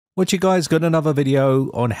What you guys got another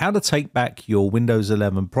video on how to take back your Windows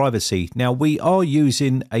 11 privacy. Now we are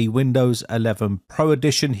using a Windows 11 Pro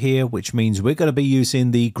Edition here, which means we're going to be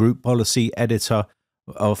using the group policy editor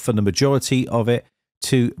for the majority of it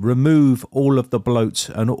to remove all of the bloat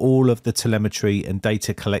and all of the telemetry and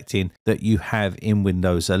data collecting that you have in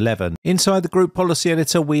Windows 11. Inside the group policy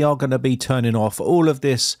editor, we are going to be turning off all of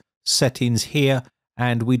this settings here.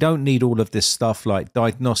 And we don't need all of this stuff like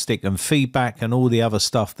diagnostic and feedback and all the other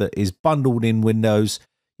stuff that is bundled in Windows.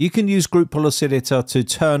 You can use Group Policy Editor to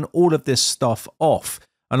turn all of this stuff off.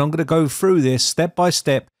 And I'm going to go through this step by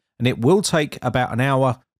step, and it will take about an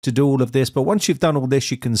hour to do all of this. But once you've done all this,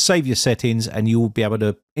 you can save your settings and you will be able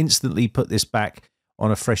to instantly put this back on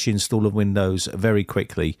a fresh install of Windows very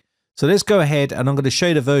quickly. So let's go ahead and I'm going to show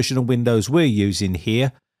you the version of Windows we're using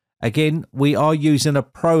here. Again, we are using a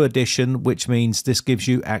Pro Edition, which means this gives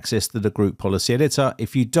you access to the Group Policy Editor.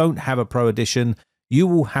 If you don't have a Pro Edition, you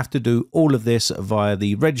will have to do all of this via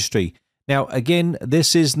the registry. Now, again,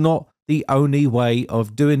 this is not the only way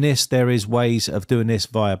of doing this. There is ways of doing this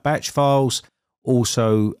via batch files,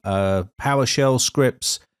 also PowerShell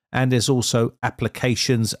scripts, and there's also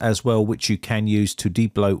applications as well, which you can use to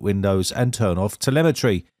debloat Windows and turn off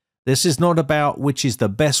telemetry. This is not about which is the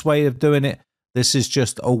best way of doing it. This is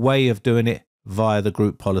just a way of doing it via the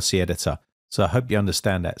Group Policy Editor. So I hope you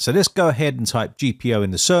understand that. So let's go ahead and type GPO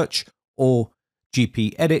in the search or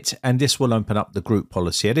GP Edit, and this will open up the Group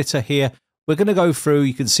Policy Editor here. We're going to go through,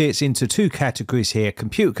 you can see it's into two categories here,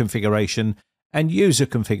 computer configuration and user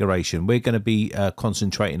configuration. We're going to be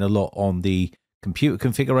concentrating a lot on the computer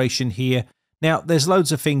configuration here. Now, there's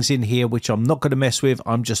loads of things in here which I'm not going to mess with.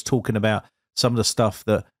 I'm just talking about some of the stuff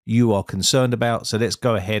that you are concerned about. So let's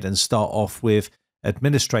go ahead and start off with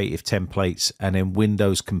administrative templates and then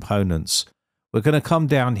Windows components. We're going to come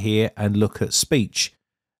down here and look at speech.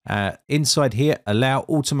 Inside here, allow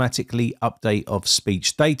automatically update of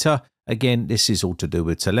speech data. Again, this is all to do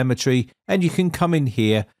with telemetry, and you can come in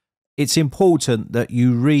here. It's important that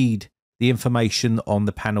you read the information on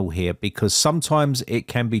the panel here because sometimes it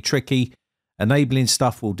can be tricky. Enabling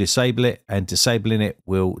stuff will disable it and disabling it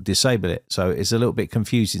will disable it. So it's a little bit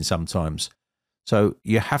confusing sometimes. So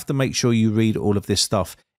you have to make sure you read all of this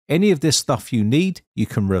stuff. Any of this stuff you need, you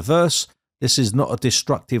can reverse. This is not a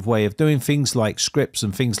destructive way of doing things like scripts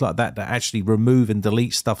and things like that that actually remove and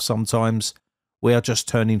delete stuff sometimes. We are just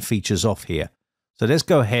turning features off here. So let's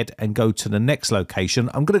go ahead and go to the next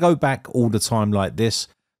location. I'm going to go back all the time like this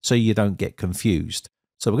so you don't get confused.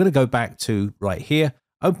 So we're going to go back to right here.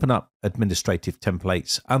 Open up administrative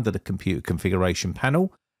templates under the computer configuration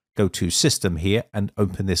panel, go to system here and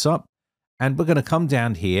open this up. And we're going to come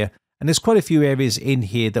down here and there's quite a few areas in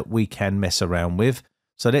here that we can mess around with.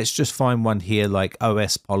 So let's just find one here like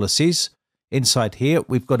OS policies. Inside here,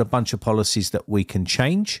 we've got a bunch of policies that we can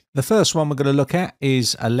change. The first one we're going to look at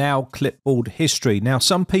is allow clipboard history. Now,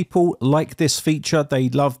 some people like this feature. They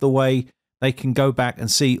love the way they can go back and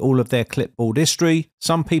see all of their clipboard history.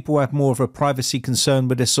 Some people have more of a privacy concern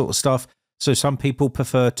with this sort of stuff, so some people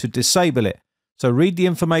prefer to disable it. So read the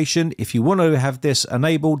information. If you want to have this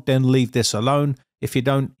enabled, then leave this alone. If you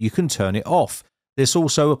don't, you can turn it off. This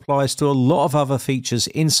also applies to a lot of other features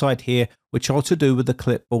inside here, which are to do with the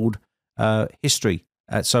clipboard history.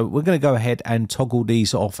 So we're going to go ahead and toggle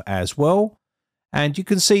these off as well. And you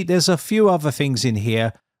can see there's a few other things in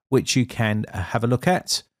here which you can have a look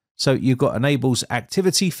at. So you've got enables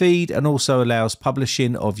activity feed and also allows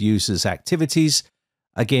publishing of users' activities.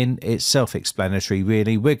 Again, it's self-explanatory,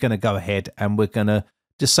 really. We're going to go ahead and we're going to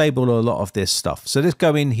disable a lot of this stuff. So let's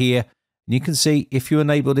go in here and you can see if you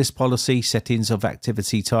enable this policy, settings of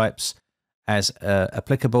activity types as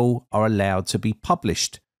applicable are allowed to be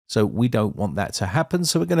published. So we don't want that to happen.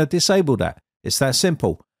 So we're going to disable that. It's that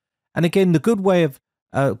simple. And again, the good way of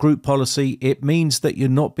group policy, it means that you're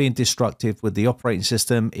not being destructive with the operating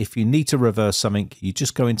system. If you need to reverse something, you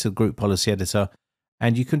just go into the Group Policy Editor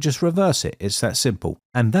and you can just reverse it. It's that simple.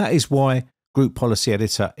 And that is why Group Policy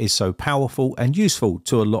Editor is so powerful and useful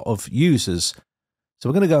to a lot of users. So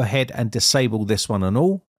we're going to go ahead and disable this one and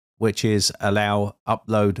all, which is allow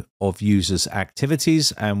upload of users'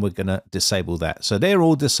 activities, and we're going to disable that. So they're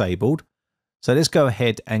all disabled. So let's go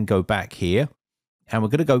ahead and go back here. And we're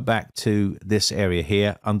going to go back to this area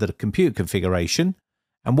here under the computer configuration.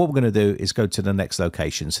 And what we're going to do is go to the next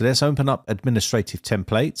location. So let's open up administrative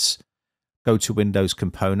templates, go to Windows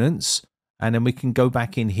components, and then we can go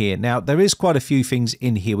back in here. Now, there is quite a few things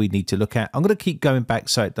in here we need to look at. I'm going to keep going back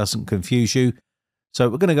so it doesn't confuse you. So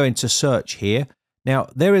we're going to go into search here. Now,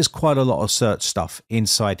 there is quite a lot of search stuff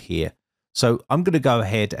inside here. So I'm going to go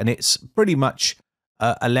ahead and it's pretty much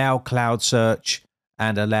allow cloud search,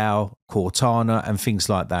 and allow Cortana and things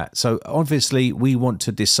like that. So obviously we want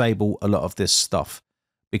to disable a lot of this stuff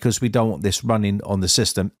because we don't want this running on the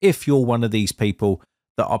system if you're one of these people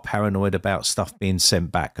that are paranoid about stuff being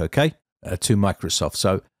sent back, okay, to Microsoft.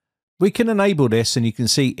 So we can enable this, and you can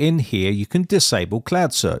see in here, you can disable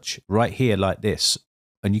cloud search right here like this.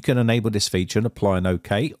 And you can enable this feature and apply an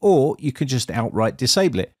OK, or you can just outright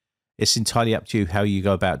disable it. It's entirely up to you how you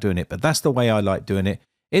go about doing it, but that's the way I like doing it.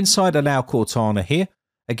 Inside Allow Cortana here,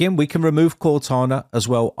 again, we can remove Cortana as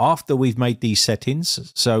well after we've made these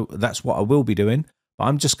settings. So that's what I will be doing. But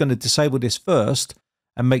I'm just going to disable this first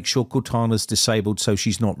and make sure Cortana's disabled so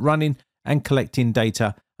she's not running and collecting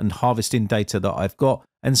data and harvesting data that I've got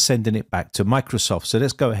and sending it back to Microsoft. So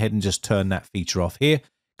let's go ahead and just turn that feature off here.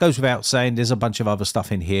 Goes without saying, there's a bunch of other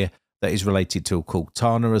stuff in here that is related to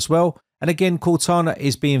Cortana as well. And again, Cortana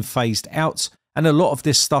is being phased out, and a lot of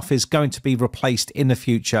this stuff is going to be replaced in the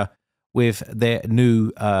future with their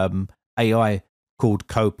new AI called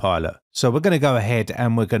Copilot. So we're going to go ahead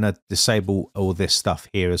and we're going to disable all this stuff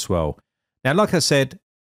here as well. Now, like I said,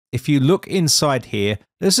 if you look inside here,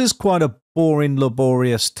 this is quite a boring,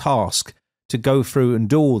 laborious task to go through and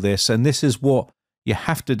do all this. And this is what you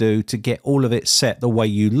have to do to get all of it set the way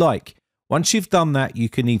you like. Once you've done that, you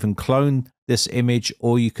can even clone this image,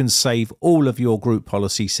 or you can save all of your group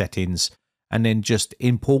policy settings and then just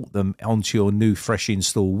import them onto your new fresh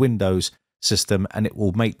install Windows system, and it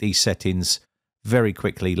will make these settings very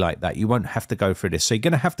quickly like that. You won't have to go through this. So you're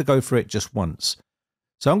going to have to go through it just once.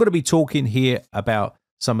 So I'm going to be talking here about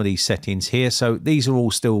some of these settings here. So these are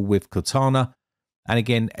all still with Cortana. And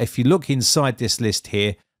again, if you look inside this list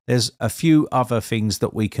here, there's a few other things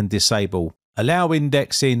that we can disable. Allow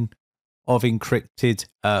indexing of encrypted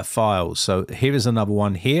files. So here is another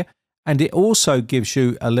one here. And it also gives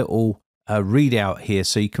you a little readout here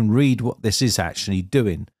so you can read what this is actually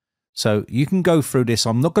doing. So you can go through this.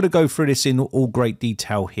 I'm not going to go through this in all great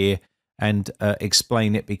detail here and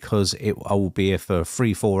explain it because I will be here for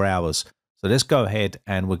 3-4 hours. So let's go ahead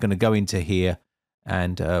and we're going to go into here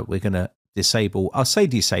and we're going to disable. I'll say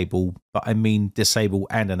disable, but I mean disable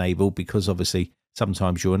and enable because obviously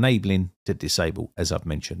sometimes you're enabling to disable, as I've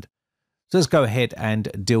mentioned. So let's go ahead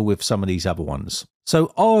and deal with some of these other ones.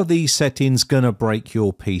 So are these settings going to break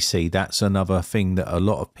your PC? That's another thing that a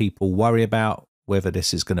lot of people worry about, whether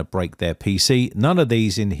this is going to break their PC. None of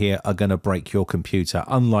these in here are going to break your computer.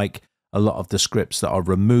 Unlike a lot of the scripts that are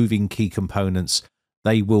removing key components,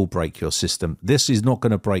 they will break your system. This is not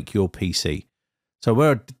going to break your PC. So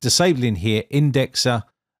we're disabling here indexer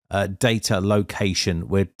data location.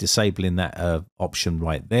 We're disabling that option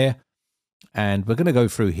right there. And we're going to go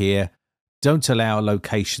through here. Don't allow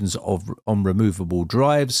locations on removable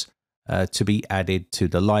drives to be added to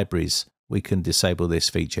the libraries. We can disable this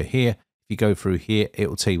feature here. If you go through here, it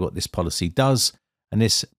will tell you what this policy does. And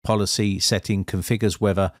this policy setting configures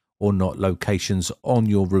whether or not locations on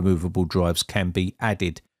your removable drives can be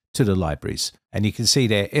added to the libraries. And you can see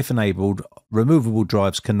there, if enabled, removable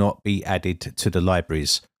drives cannot be added to the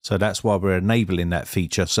libraries. So that's why we're enabling that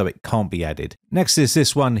feature so it can't be added. Next is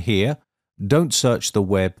this one here. Don't search the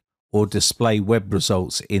web or display web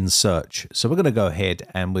results in search. So we're going to go ahead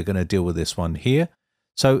and we're going to deal with this one here.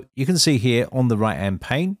 So you can see here on the right hand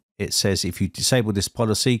pane, it says if you disable this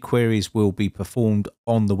policy, queries will be performed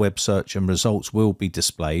on the web search and results will be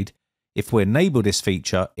displayed. If we enable this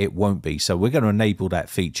feature, it won't be. So we're going to enable that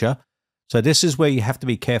feature. So this is where you have to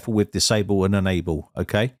be careful with disable and enable.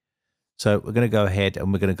 Okay. So we're going to go ahead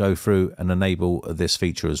and we're going to go through and enable this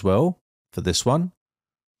feature as well for this one.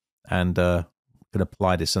 And going to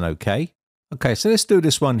apply this and OK. Okay, so let's do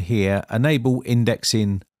this one here. Enable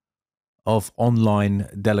indexing of online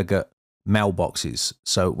delegate mailboxes.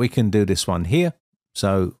 So we can do this one here.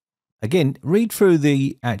 So again, read through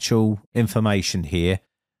the actual information here.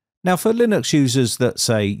 Now, for Linux users that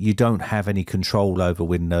say you don't have any control over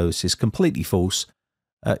Windows, is completely false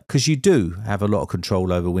because you do have a lot of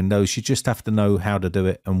control over Windows. You just have to know how to do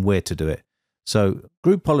it and where to do it. So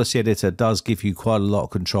Group Policy Editor does give you quite a lot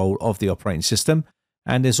of control of the operating system.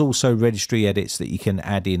 And there's also registry edits that you can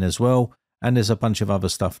add in as well. And there's a bunch of other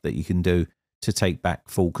stuff that you can do to take back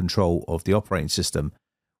full control of the operating system.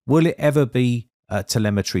 Will it ever be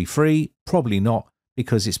telemetry free? Probably not,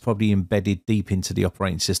 because it's probably embedded deep into the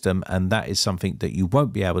operating system. And that is something that you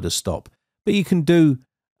won't be able to stop. But you can do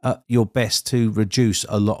your best to reduce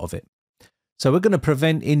a lot of it. So we're going to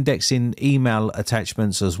prevent indexing email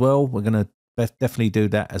attachments as well. We're going to definitely do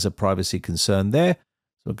that as a privacy concern there.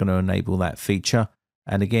 So we're going to enable that feature.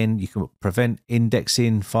 And again, you can prevent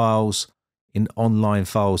indexing files in online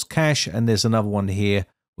files cache. And there's another one here,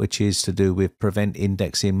 which is to do with prevent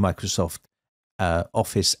indexing Microsoft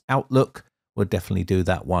Office Outlook we'll definitely do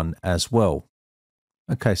that one as well.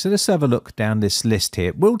 Okay, so let's have a look down this list here.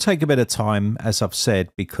 It will take a bit of time, as I've said,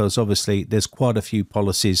 because obviously there's quite a few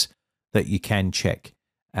policies that you can check.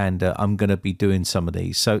 And I'm going to be doing some of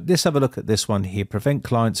these. So let's have a look at this one here. Prevent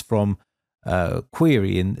clients from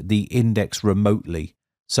querying the index remotely.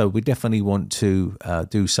 So we definitely want to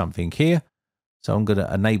do something here. So I'm going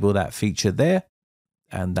to enable that feature there.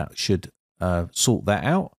 And that should sort that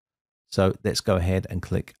out. So let's go ahead and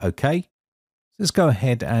click OK. Let's go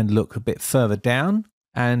ahead and look a bit further down.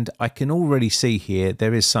 And I can already see here,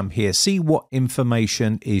 there is some here. See what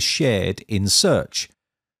information is shared in search.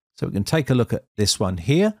 So we can take a look at this one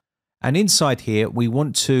here. And inside here, we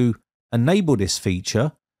want to enable this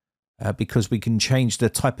feature because we can change the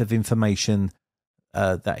type of information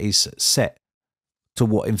that is set to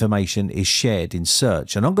what information is shared in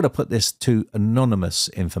search. And I'm going to put this to anonymous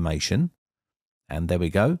information. And there we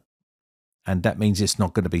go. And that means it's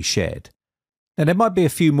not going to be shared. Now, there might be a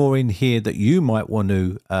few more in here that you might want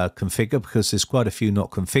to configure because there's quite a few not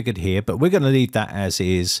configured here, but we're going to leave that as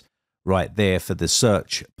is right there for the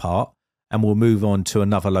search part, and we'll move on to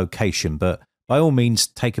another location. But by all means,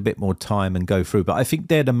 take a bit more time and go through. But I think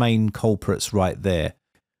they're the main culprits right there.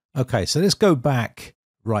 Okay, so let's go back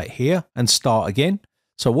right here and start again.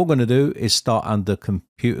 So what we're going to do is start under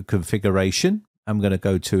computer configuration. I'm going to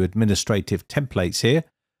go to administrative templates here.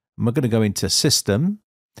 And we're going to go into system.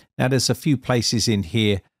 Now, there's a few places in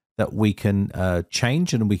here that we can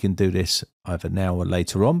change, and we can do this either now or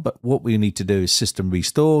later on. But what we need to do is system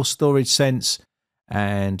restore, storage sense,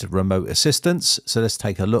 and remote assistance. So let's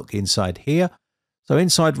take a look inside here. So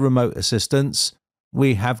inside remote assistance,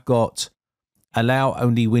 we have got allow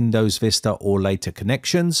only Windows Vista or later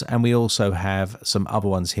connections. And we also have some other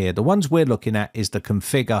ones here. The ones we're looking at is the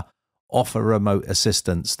configure offer remote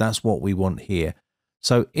assistance. That's what we want here.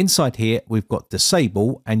 So inside here, we've got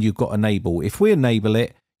disable and you've got enable. If we enable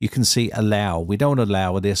it, you can see allow. We don't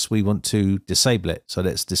allow this. We want to disable it. So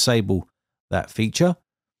let's disable that feature.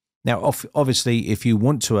 Now, obviously, if you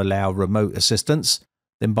want to allow remote assistance,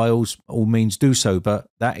 then by all means do so. But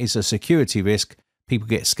that is a security risk. People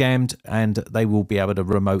get scammed and they will be able to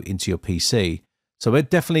remote into your PC. So we're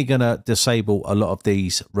definitely going to disable a lot of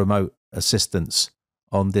these remote assistance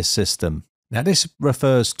on this system. Now, this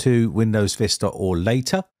refers to Windows Vista or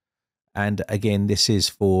later. And again, this is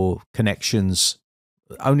for connections.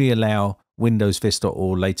 Only allow Windows Vista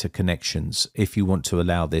or later connections if you want to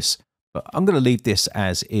allow this. But I'm going to leave this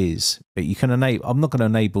as is. But you can enable. I'm not going to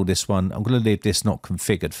enable this one. I'm going to leave this not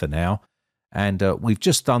configured for now. And we've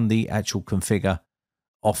just done the actual configure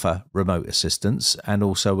offer remote assistance. And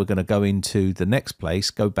also we're going to go into the next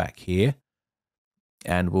place, go back here,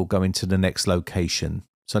 and we'll go into the next location.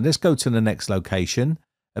 So let's go to the next location,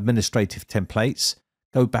 administrative templates,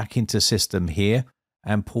 go back into system here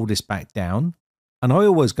and pull this back down. And I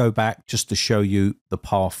always go back just to show you the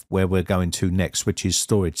path where we're going to next, which is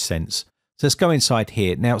storage sense. So let's go inside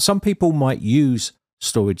here. Now, some people might use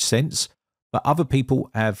storage sense, but other people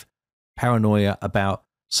have paranoia about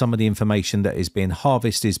some of the information that is being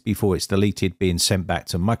harvested before it's deleted, being sent back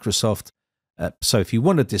to Microsoft. So if you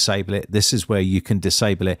want to disable it, this is where you can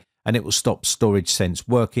disable it. And it will stop storage sense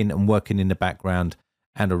working in the background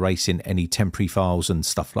and erasing any temporary files and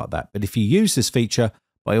stuff like that. But if you use this feature,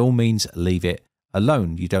 by all means, leave it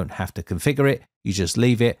alone. You don't have to configure it. You just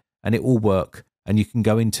leave it and it will work. And you can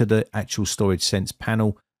go into the actual storage sense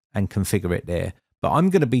panel and configure it there. But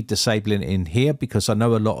I'm going to be disabling it in here because I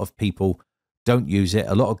know a lot of people don't use it.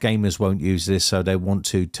 A lot of gamers won't use this, so they want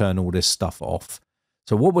to turn all this stuff off.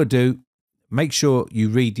 So what we'll do, make sure you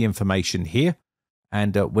read the information here.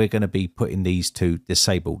 And we're going to be putting these to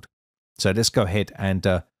disabled. So let's go ahead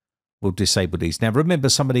and we'll disable these. Now, remember,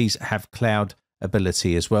 some of these have cloud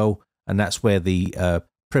ability as well. And that's where the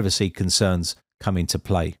privacy concerns come into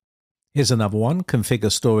play. Here's another one.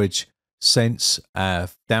 Configure storage sense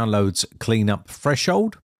downloads cleanup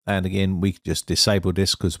threshold. And again, we just disable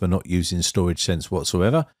this because we're not using storage sense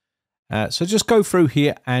whatsoever. So just go through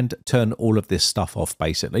here and turn all of this stuff off,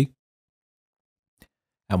 basically.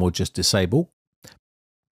 And we'll just disable.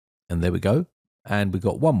 And there we go. And we've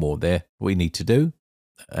got one more there we need to do.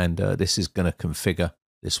 And this is going to configure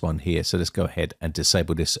this one here. So let's go ahead and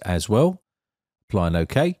disable this as well. Apply and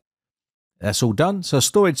OK. That's all done. So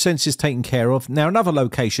storage sense is taken care of. Now another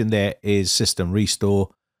location there is system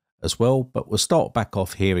restore as well. But we'll start back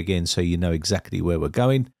off here again so you know exactly where we're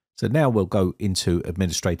going. So now we'll go into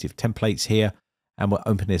administrative templates here. And we'll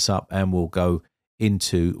open this up and we'll go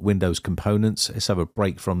into Windows components. Let's have a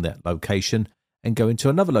break from that location and go into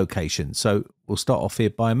another location. So we'll start off here,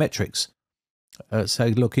 biometrics. So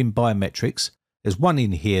look in biometrics. There's one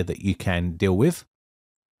in here that you can deal with.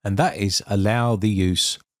 and that is allow the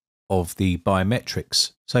use of the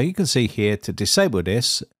biometrics. So you can see here to disable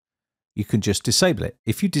this, you can just disable it.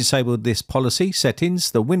 If you disable this policy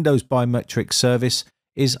settings, the Windows biometric service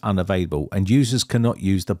is unavailable and users cannot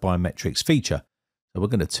use the biometrics feature. So we're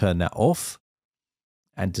going to turn that off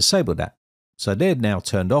and disable that. So they're now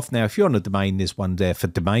turned off. Now, if you're on a domain, there's one there for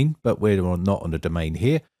domain, but we're not on a domain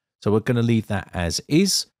here. So we're going to leave that as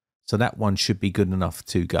is. So that one should be good enough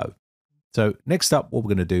to go. So next up, what we're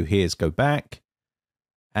going to do here is go back,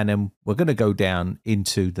 and then we're going to go down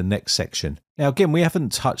into the next section. Now, again, we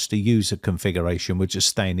haven't touched the user configuration. We're just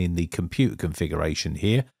staying in the computer configuration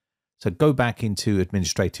here. So go back into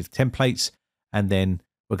administrative templates, and then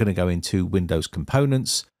we're going to go into Windows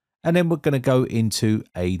components, and then we're going to go into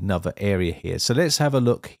another area here. So let's have a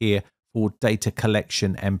look here for data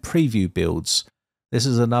collection and preview builds. This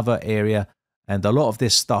is another area, and a lot of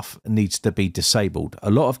this stuff needs to be disabled. A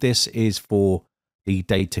lot of this is for the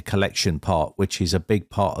data collection part, which is a big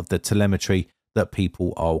part of the telemetry that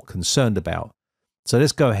people are concerned about. So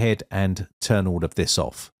let's go ahead and turn all of this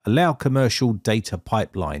off. Allow commercial data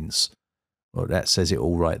pipelines. Well, that says it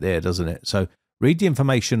all right there, doesn't it? So read the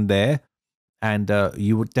information there, and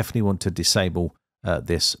you would definitely want to disable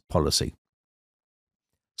this policy.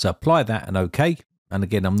 So apply that and OK. And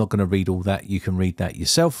again, I'm not going to read all that. You can read that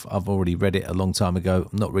yourself. I've already read it a long time ago.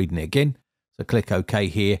 I'm not reading it again. So click OK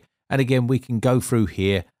here. And again, we can go through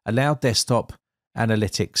here, allow desktop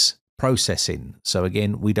analytics processing. So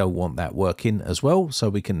again, we don't want that working as well. So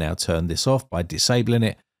we can now turn this off by disabling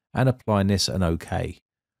it and applying this and OK.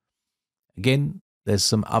 Again, there's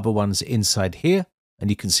some other ones inside here, and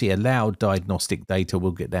you can see allow diagnostic data.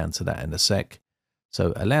 We'll get down to that in a sec.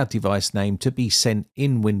 So allow device name to be sent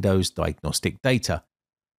in Windows diagnostic data.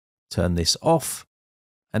 Turn this off,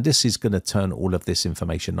 and this is going to turn all of this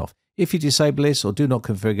information off. If you disable this or do not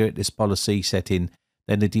configure this policy setting,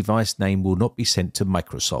 then the device name will not be sent to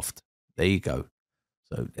Microsoft. There you go.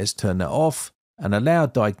 So let's turn that off and allow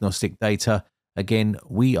diagnostic data. Again,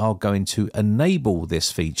 we are going to enable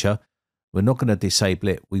this feature. We're not going to disable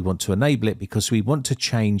it. We want to enable it because we want to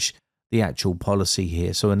change the actual policy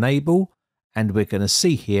here. So enable, and we're going to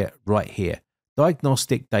see here, right here,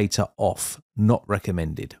 diagnostic data off, not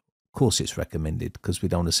recommended. Of course it's recommended because we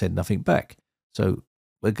don't want to send nothing back. So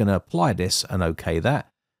we're going to apply this and OK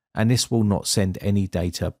that, and this will not send any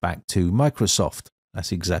data back to Microsoft.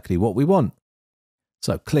 That's exactly what we want.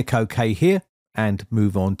 So click OK here and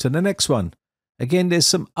move on to the next one. Again, there's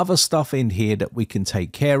some other stuff in here that we can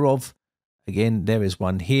take care of. Again, there is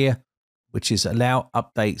one here, which is allow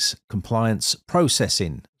updates compliance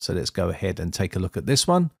processing. So let's go ahead and take a look at this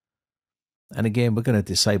one. And again, we're going to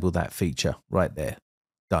disable that feature right there.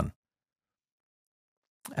 Done.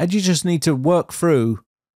 And you just need to work through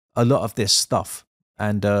a lot of this stuff.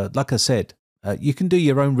 And like I said, you can do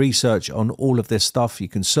your own research on all of this stuff. You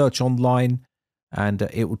can search online and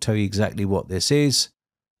it will tell you exactly what this is.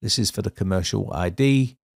 This is for the commercial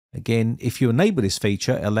ID. Again, if you enable this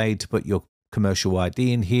feature, allow you to put your commercial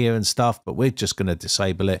ID in here and stuff, but we're just going to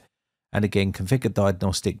disable it. And again, configure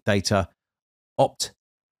diagnostic data, opt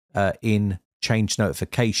in, change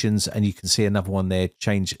notifications, and you can see another one there,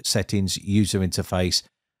 change settings, user interface,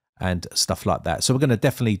 and stuff like that. So we're going to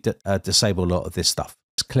definitely disable a lot of this stuff.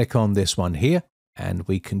 Let's click on this one here, and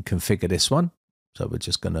we can configure this one. So we're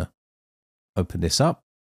just going to open this up.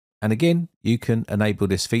 And again, you can enable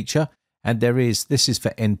this feature. And this is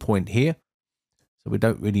for endpoint here. So we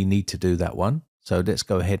don't really need to do that one. So let's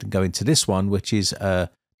go ahead and go into this one, which is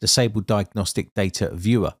disable diagnostic data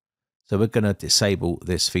viewer. So we're going to disable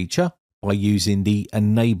this feature by using the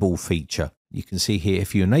enable feature. You can see here,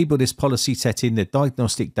 if you enable this policy setting, the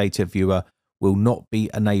diagnostic data viewer will not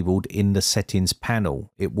be enabled in the settings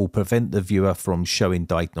panel. It will prevent the viewer from showing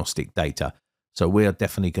diagnostic data. So we are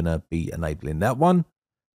definitely going to be enabling that one.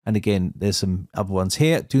 And again, there's some other ones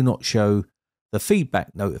here. Do not show the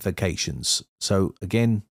feedback notifications. So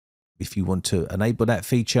again, if you want to enable that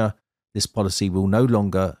feature, this policy will no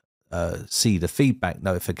longer see the feedback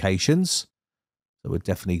notifications. So we'll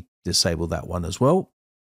definitely disable that one as well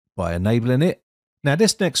by enabling it. Now,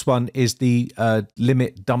 this next one is the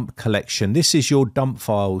limit dump collection. This is your dump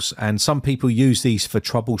files, and some people use these for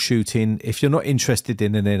troubleshooting. If you're not interested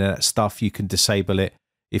in any of that stuff, you can disable it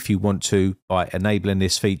if you want to by enabling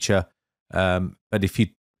this feature. But if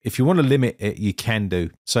you want to limit it, you can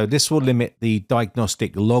do. So this will limit the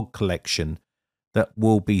diagnostic log collection that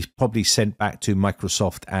will be probably sent back to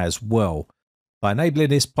Microsoft as well. By enabling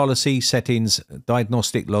this policy settings,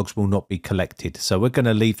 diagnostic logs will not be collected. So we're going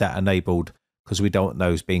to leave that enabled because we don't want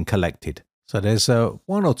those being collected. So there's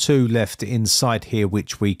one or two left inside here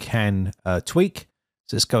which we can tweak.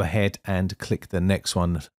 So let's go ahead and click the next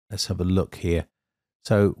one. Let's have a look here.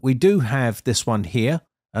 So we do have this one here,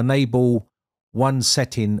 enable one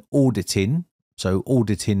setting auditing. So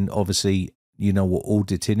auditing, obviously, you know what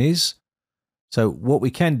auditing is. So what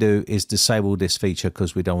we can do is disable this feature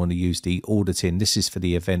because we don't want to use the auditing. This is for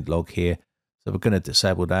the event log here. So we're going to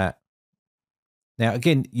disable that. Now,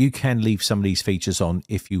 again, you can leave some of these features on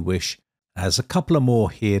if you wish. There's a couple of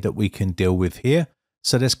more here that we can deal with here.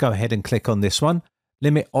 So let's go ahead and click on this one.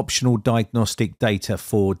 Limit optional diagnostic data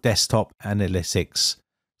for desktop analytics.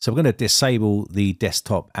 So we're going to disable the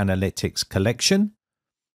desktop analytics collection.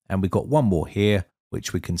 And we've got one more here,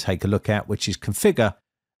 which we can take a look at, which is configure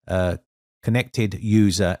connected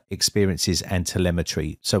user experiences and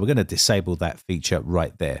telemetry. So we're going to disable that feature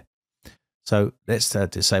right there. So let's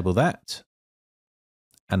disable that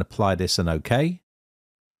and apply this and OK.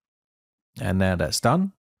 And now that's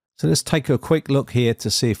done. So let's take a quick look here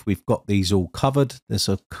to see if we've got these all covered. There's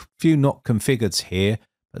a few not configured here,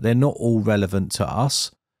 but they're not all relevant to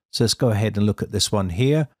us. So let's go ahead and look at this one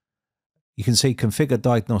here. You can see configure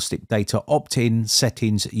diagnostic data opt-in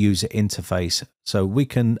settings user interface. So we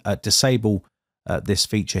can disable this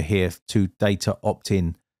feature here to data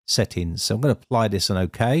opt-in settings. So I'm going to apply this and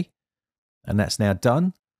OK. And that's now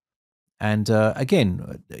done. And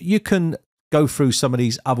again, you can go through some of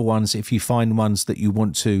these other ones if you find ones that you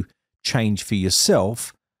want to change for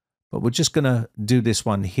yourself. But we're just going to do this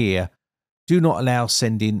one here. Do not allow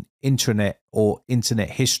sending intranet or internet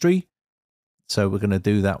history. So we're going to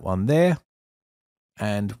do that one there.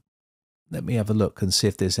 And let me have a look and see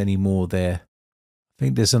if there's any more there. I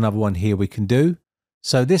think there's another one here we can do.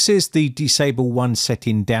 So this is the disable one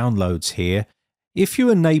setting downloads here. If you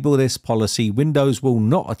enable this policy, Windows will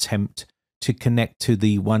not attempt to connect to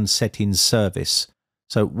the one settings service.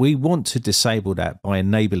 So we want to disable that by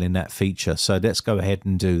enabling that feature. So let's go ahead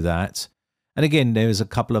and do that. And again, there's a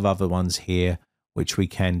couple of other ones here which we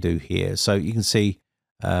can do here. So you can see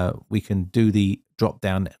we can do the drop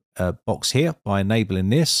down box here by enabling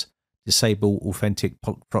this, disable authentic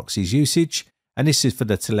proxies usage. And this is for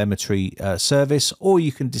the telemetry service, or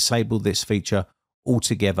you can disable this feature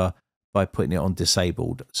altogether by putting it on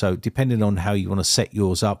disabled. So depending on how you want to set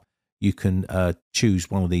yours up, you can choose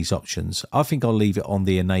one of these options. I think I'll leave it on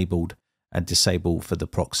the enabled and disable for the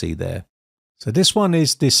proxy there. So this one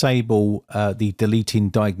is disable the deleting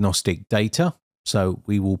diagnostic data. So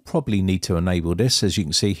we will probably need to enable this. As you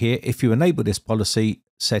can see here, if you enable this policy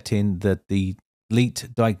setting, that the delete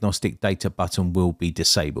diagnostic data button will be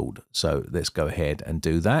disabled. So let's go ahead and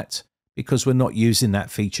do that because we're not using that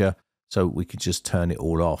feature. So we could just turn it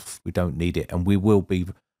all off. We don't need it. And we will be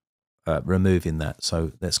removing that.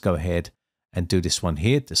 So let's go ahead and do this one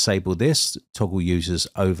here. Disable this, toggle users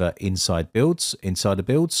over inside builds, insider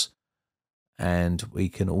builds. And we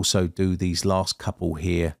can also do these last couple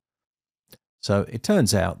here. So it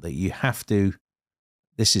turns out that you have to,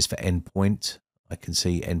 this is for endpoint. I can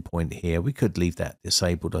see endpoint here. We could leave that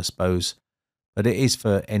disabled, I suppose, but it is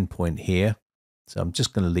for endpoint here. So I'm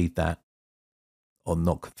just going to leave that on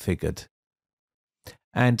not configured.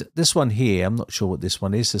 And this one here, I'm not sure what this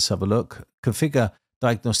one is. Let's have a look. Configure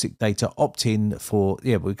diagnostic data opt-in for,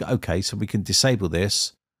 yeah, okay, so we can disable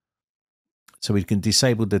this. So we can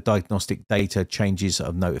disable the diagnostic data changes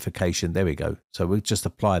of notification. There we go. So we'll just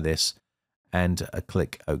apply this and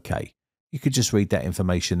click OK. You could just read that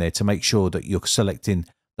information there to make sure that you're selecting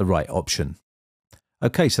the right option.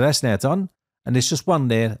 Okay, so that's now done. And there's just one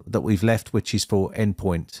there that we've left, which is for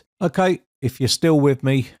endpoint. Okay, if you're still with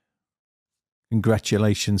me,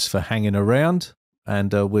 congratulations for hanging around.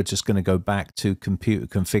 And we're just going to go back to computer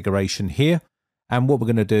configuration here. And what we're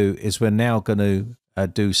going to do is we're now going to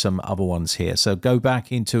do some other ones here. So go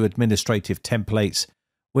back into administrative templates,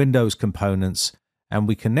 Windows components, and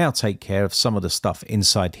we can now take care of some of the stuff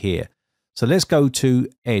inside here. So let's go to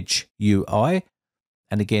Edge UI.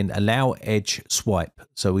 And again, allow Edge swipe.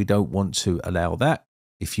 So we don't want to allow that.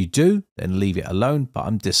 If you do, then leave it alone. But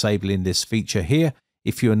I'm disabling this feature here.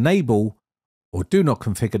 If you enable or do not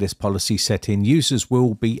configure this policy setting, users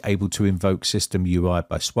will be able to invoke System UI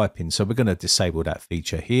by swiping. So we're going to disable that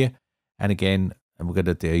feature here. And again, and we're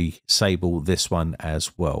going to disable this one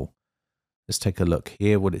as well. Let's take a look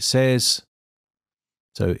here what it says.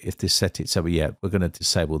 So if this set it, so yeah, we're going to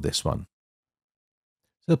disable this one.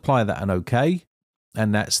 So apply that and OK.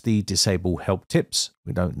 And that's the disable help tips.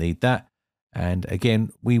 We don't need that. And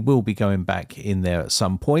again, we will be going back in there at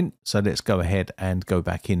some point. So let's go ahead and go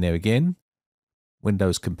back in there again.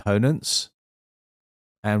 Windows components.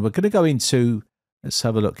 And we're going to go into, let's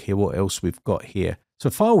have a look here, what else we've got here.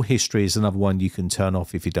 So file history is another one you can turn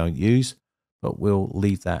off if you don't use, but we'll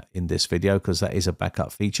leave that in this video because that is a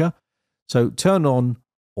backup feature. So turn on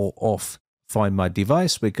or off Find My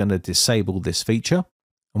Device. We're going to disable this feature.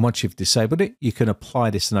 And once you've disabled it, you can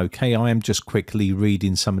apply this in OK. I am just quickly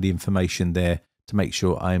reading some of the information there to make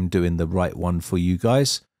sure I'm doing the right one for you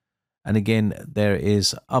guys. And again, there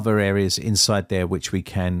is other areas inside there which we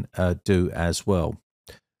can do as well.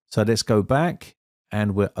 So let's go back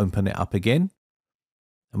and we'll open it up again.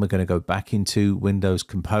 And we're going to go back into Windows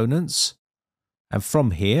Components. And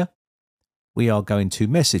from here, we are going to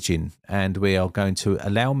Messaging, and we are going to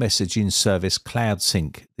allow messaging service Cloud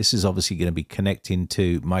Sync. This is obviously going to be connecting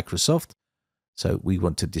to Microsoft. So we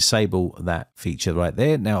want to disable that feature right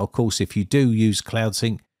there. Now, of course, if you do use Cloud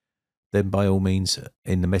Sync, then by all means,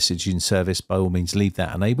 in the messaging service, by all means, leave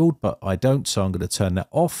that enabled, but I don't, so I'm going to turn that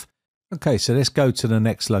off. Okay, so let's go to the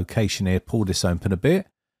next location here, pull this open a bit,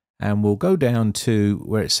 and we'll go down to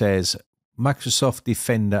where it says Microsoft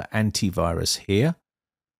Defender Antivirus here.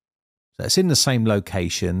 So it's in the same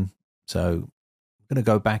location. So I'm going to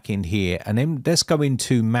go back in here, and then let's go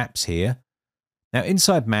into Maps here. Now,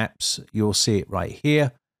 inside Maps, you'll see it right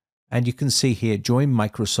here, and you can see here, Join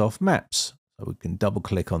Microsoft Maps. So we can double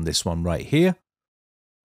click on this one right here.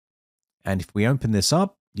 And if we open this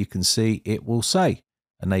up, you can see it will say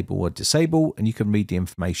enable or disable, and you can read the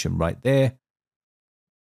information right there.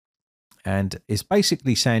 And it's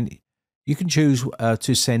basically saying you can choose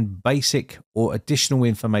to send basic or additional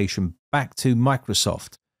information back to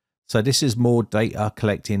Microsoft. So this is more data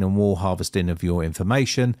collecting and more harvesting of your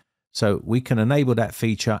information. So we can enable that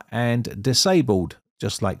feature and disabled,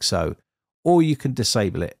 just like so, or you can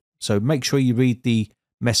disable it. So make sure you read the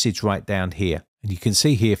message right down here. And you can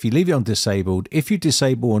see here, if you leave it on disabled, if you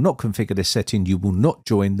disable or not configure this setting, you will not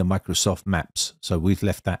join the Microsoft Maps. So we've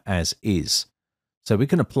left that as is. So we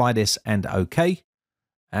can apply this and OK,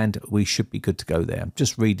 and we should be good to go there. I'm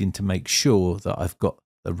just reading to make sure that I've got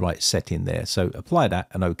the right setting there. So apply that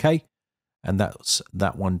and OK, and that's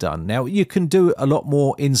that one done. Now you can do a lot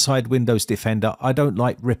more inside Windows Defender. I don't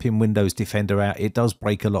like ripping Windows Defender out. It does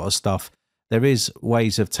break a lot of stuff. There is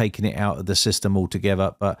ways of taking it out of the system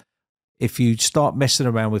altogether, but if you start messing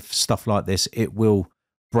around with stuff like this, it will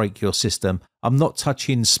break your system. I'm not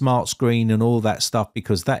touching Smart Screen and all that stuff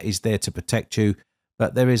because that is there to protect you,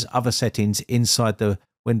 but there is other settings inside the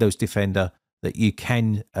Windows Defender that you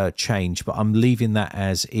can change, but I'm leaving that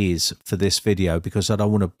as is for this video because I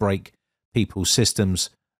don't want to break people's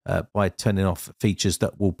systems by turning off features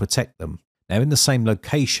that will protect them. Now, in the same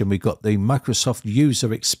location, we've got the Microsoft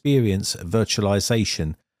User Experience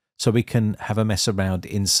Virtualization, so we can have a mess around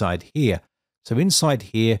inside here. So inside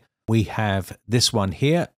here, we have this one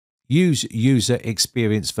here, Use User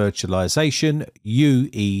Experience Virtualization,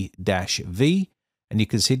 UE-V, and you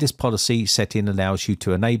can see this policy setting allows you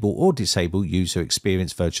to enable or disable User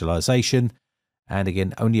Experience Virtualization, and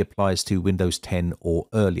again, only applies to Windows 10 or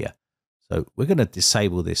earlier. So we're going to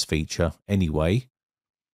disable this feature anyway.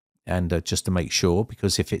 And just to make sure,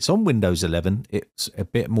 because if it's on Windows 11, it's a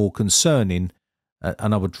bit more concerning,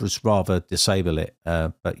 and I would just rather disable it.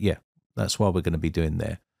 But yeah, that's what we're going to be doing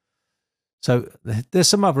there. So there's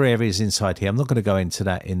some other areas inside here. I'm not going to go into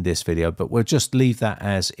that in this video, but we'll just leave that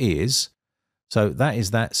as is. So that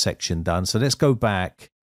is that section done. So let's go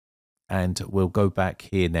back, and we'll go back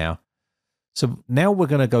here now. So now we're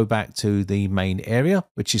going to go back to the main area,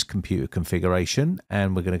 which is computer configuration,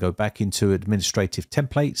 and we're going to go back into administrative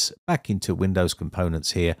templates, back into Windows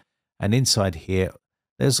components here, and inside here,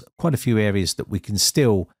 there's quite a few areas that we can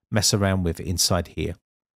still mess around with inside here.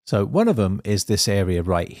 So one of them is this area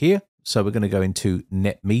right here. So we're going to go into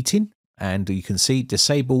Net Meeting, and you can see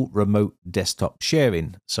disable remote desktop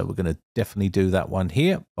sharing. So we're going to definitely do that one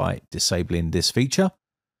here by disabling this feature.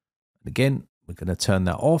 Again, we're going to turn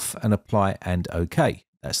that off and apply and OK.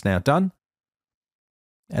 That's now done.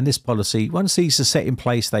 And this policy, once these are set in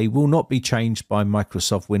place, they will not be changed by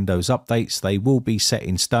Microsoft Windows updates. They will be set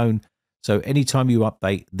in stone. So anytime you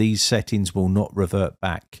update, these settings will not revert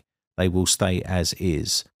back. They will stay as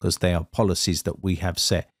is because they are policies that we have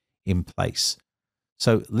set in place.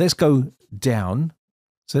 So let's go down.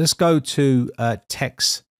 So let's go to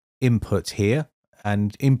text input here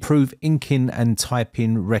and improve inking and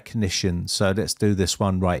typing recognition. So let's do this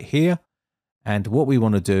one right here. And what we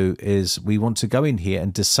want to do is we want to go in here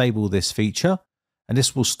and disable this feature, and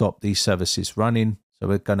this will stop these services running. So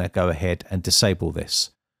we're going to go ahead and disable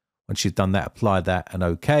this. Once you've done that, apply that and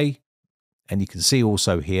OK. And you can see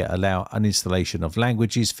also here, allow uninstallation of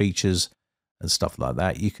languages, features, and stuff like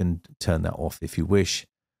that. You can turn that off if you wish.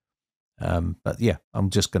 But yeah,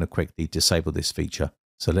 I'm just going to quickly disable this feature.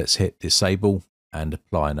 So let's hit disable and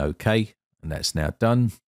apply an OK, and that's now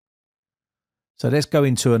done. So let's go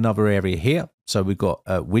into another area here. So we've got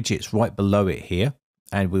widgets right below it here,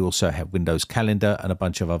 And we also have Windows Calendar and a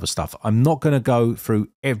bunch of other stuff. I'm not going to go through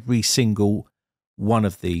every single one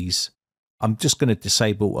of these. I'm just going to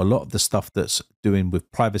disable a lot of the stuff that's doing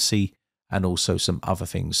with privacy and also some other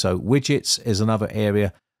things. So widgets is another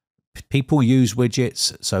area. People use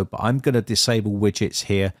widgets, but I'm going to disable widgets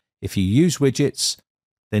here. If you use widgets,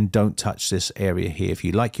 then don't touch this area here. If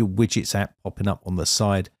you like your widgets app popping up on the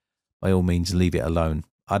side, by all means, leave it alone.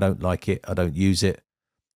 I don't like it. I don't use it.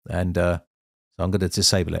 And so I'm going to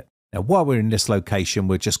disable it. Now, while we're in this location,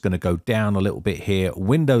 we're just going to go down a little bit here.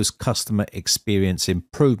 Windows Customer Experience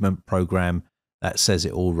Improvement Program. That says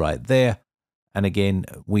it all right there. And again,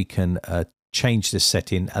 we can change this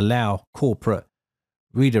setting, allow corporate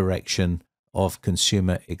redirection of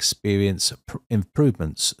consumer experience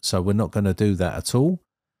improvements. So we're not going to do that at all.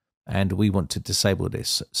 And we want to disable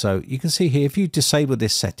this. So you can see here, if you disable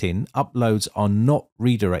this setting, uploads are not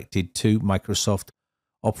redirected to Microsoft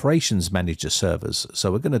Operations Manager servers.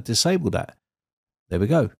 So we're going to disable that. There we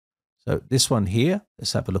go. So this one here,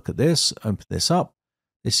 let's have a look at this, open this up.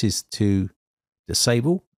 This is to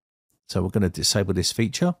disable. So we're going to disable this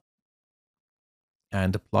feature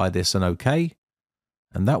and apply this and OK.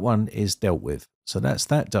 And that one is dealt with. So that's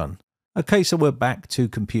that done. Okay, so we're back to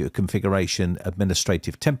computer configuration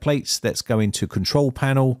administrative templates. Let's go into control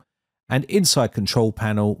panel, and inside control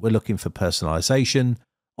panel, we're looking for personalization.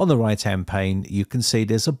 On the right hand pane, you can see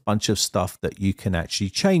there's a bunch of stuff that you can actually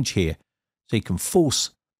change here. So you can force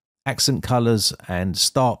accent colors and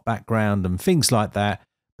start background and things like that.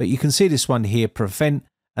 But you can see this one here, prevent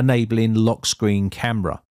enabling lock screen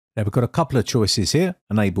camera. Now we've got a couple of choices here,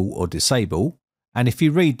 enable or disable. And if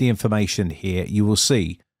you read the information here, you will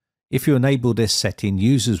see if you enable this setting,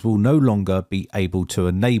 users will no longer be able to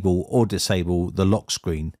enable or disable the lock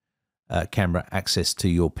screen camera access to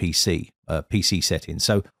your PC settings.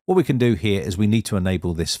 So what we can do here is we need to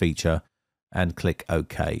enable this feature and click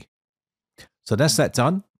OK. So that's that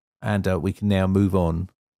done. And we can now move on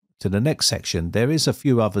to the next section. There is a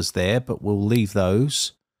few others there, but we'll leave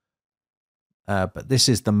those. But this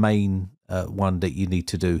is the main one that you need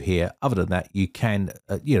to do here. Other than that, you can,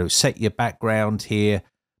 set your background here,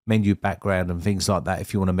 menu background and things like that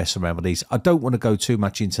if you want to mess around with these. I don't want to go too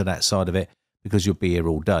much into that side of it because you'll be here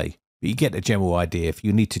all day. But you get the general idea. If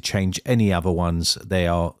you need to change any other ones, they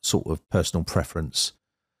are sort of personal preference.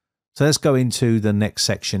 So let's go into the next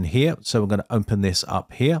section here. So we're going to open this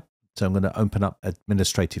up here. So I'm going to open up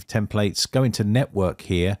administrative templates, go into network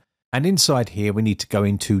here. And inside here, we need to go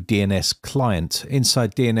into DNS client.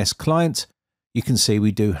 Inside DNS client, you can see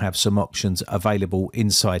we do have some options available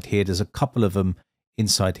inside here. There's a couple of them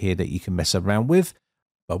inside here that you can mess around with.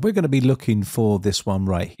 But we're going to be looking for this one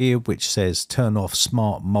right here, which says turn off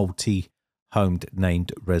smart multi-homed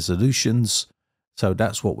named resolutions. So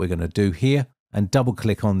that's what we're going to do here and double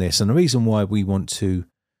click on this. And the reason why we want to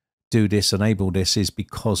do this, enable this, is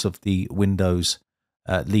because of the Windows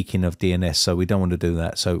leaking of DNS. So we don't want to do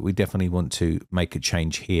that. So we definitely want to make a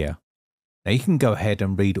change here. Now you can go ahead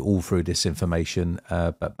and read all through this information,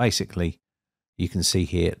 but basically you can see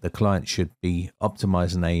here the client should be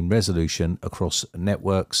optimized name resolution across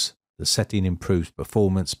networks. The setting improves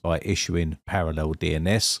performance by issuing parallel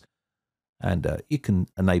DNS. And you can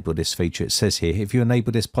enable this feature. It says here, if you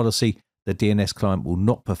enable this policy, the DNS client will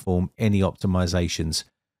not perform any optimizations.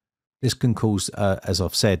 This can cause, as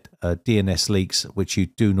I've said, DNS leaks, which you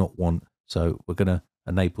do not want. So we're going to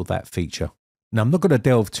enable that feature. Now, I'm not going to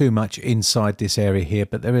delve too much inside this area here,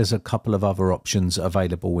 but there is a couple of other options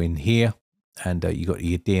available in here. And you've got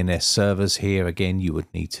your DNS servers here. Again, you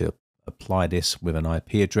would need to apply this with an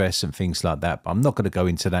IP address and things like that. But I'm not going to go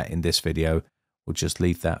into that in this video. We'll just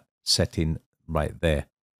leave that setting right there.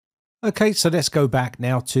 Okay, so let's go back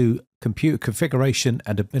now to computer configuration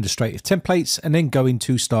and administrative templates, and then go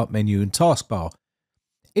into start menu and taskbar.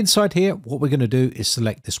 Inside here, what we're going to do is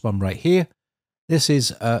select this one right here. This is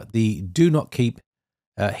the do not keep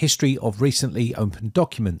history of recently opened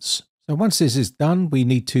documents. So once this is done, we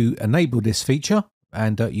need to enable this feature,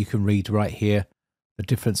 and you can read right here the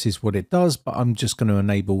difference is what it does, but I'm just going to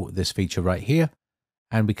enable this feature right here,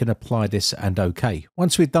 and we can apply this and OK.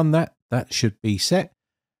 Once we've done that, that should be set.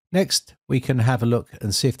 Next, we can have a look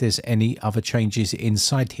and see if there's any other changes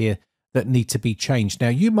inside here that need to be changed. Now,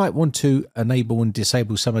 you might want to enable and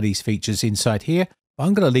disable some of these features inside here, but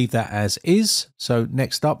I'm going to leave that as is. So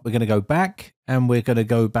next up, we're going to go back, and we're going to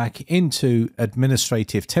go back into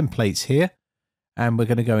administrative templates here, and we're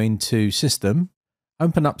going to go into system,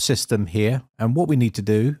 open up system here. And what we need to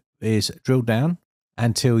do is drill down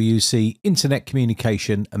until you see internet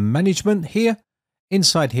communication and management here.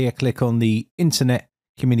 Inside here, click on the internet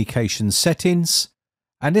communication settings,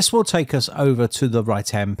 And this will take us over to the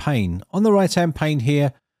right-hand pane. On the right-hand pane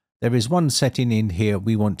here, there is one setting in here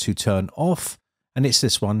we want to turn off, and it's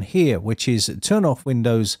this one here, which is turn off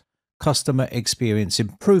Windows Customer Experience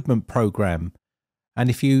Improvement Program. And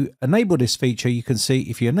if you enable this feature, you can see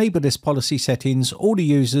if you enable this policy settings, all the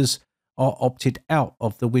users are opted out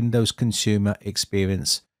of the Windows Consumer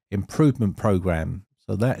Experience Improvement Program.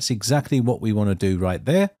 So that's exactly what we want to do right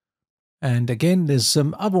there. And again, there's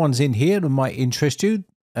some other ones in here that might interest you.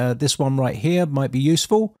 This one right here might be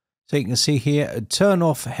useful. So you can see here, turn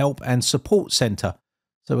off Help and Support Center.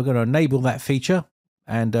 So we're going to enable that feature,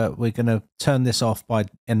 and we're going to turn this off by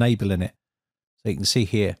enabling it. So you can see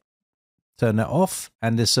here, turn that off.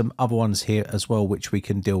 And there's some other ones here as well, which we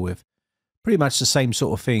can deal with. Pretty much the same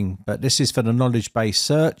sort of thing, but this is for the knowledge-based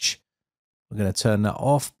search. We're going to turn that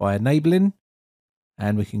off by enabling,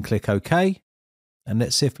 and we can click OK. And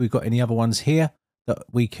let's see if we've got any other ones here that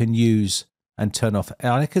we can use and turn off.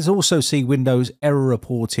 I can also see Windows error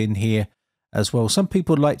reporting here as well. Some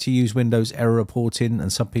people like to use Windows error reporting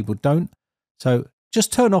and some people don't. So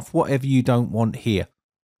just turn off whatever you don't want here.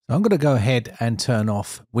 So I'm going to go ahead and turn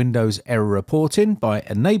off Windows error reporting by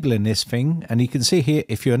enabling this thing. And you can see here,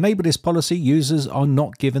 if you enable this policy, users are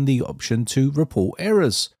not given the option to report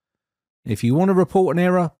errors. If you want to report an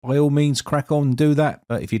error, by all means, crack on and do that.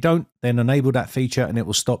 But if you don't, then enable that feature and it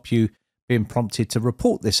will stop you being prompted to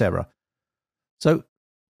report this error. So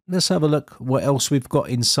let's have a look what else we've got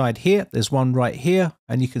inside here. There's one right here,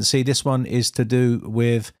 and you can see this one is to do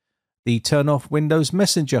with the turn off Windows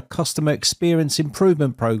Messenger Customer Experience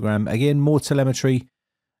Improvement Program. Again, more telemetry,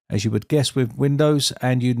 as you would guess, with Windows,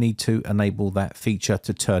 and you need to enable that feature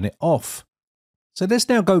to turn it off. So let's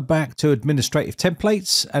now go back to administrative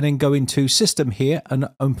templates and then go into system here and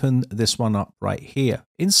open this one up right here.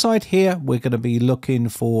 Inside here, we're going to be looking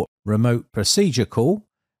for remote procedure call.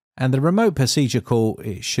 And the remote procedure call,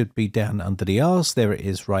 it should be down under the R's. There it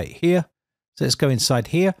is right here. So let's go inside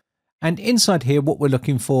here. And inside here, what we're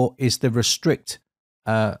looking for is the restrict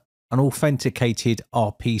unauthenticated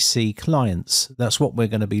RPC clients. That's what we're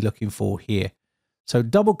going to be looking for here. So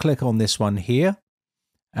double click on this one here,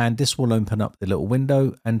 and this will open up the little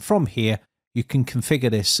window. And from here, you can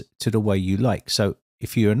configure this to the way you like. So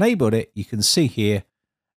if you enabled it, you can see here,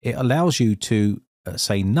 it allows you to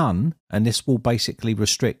say none, and this will basically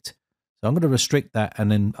restrict. So I'm going to restrict that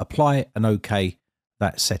and then apply and OK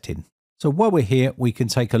that setting. So while we're here, we can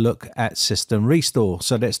take a look at System Restore.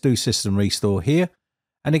 So let's do System Restore here.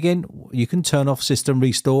 And again, you can turn off System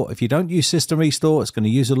Restore. If you don't use System Restore, it's going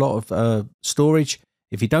to use a lot of storage.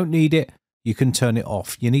 If you don't need it, you can turn it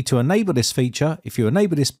off. You need to enable this feature. If you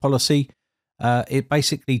enable this policy, it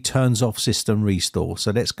basically turns off System Restore.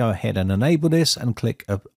 So let's go ahead and enable this and click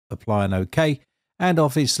Apply and OK. And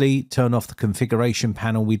obviously turn off the configuration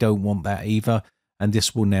panel. We don't want that either. And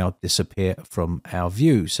this will now disappear from our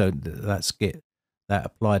view. So let's get that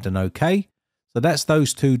applied and OK. So that's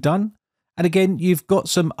those two done. And again, you've got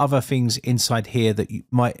some other things inside here that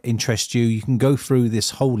might interest you. You can go through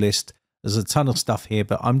this whole list. There's a ton of stuff here,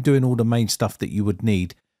 but I'm doing all the main stuff that you would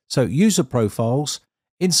need. So user profiles,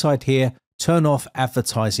 inside here, turn off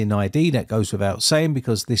advertising ID. That goes without saying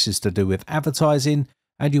because this is to do with advertising.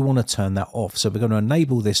 And you want to turn that off. So we're going to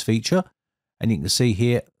enable this feature. And you can see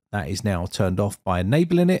here, that is now turned off by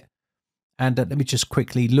enabling it. And let me just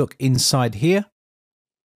quickly look inside here.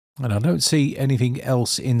 And I don't see anything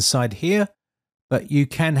else inside here. But you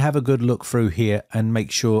can have a good look through here and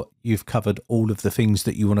make sure you've covered all of the things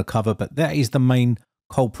that you want to cover. But that is the main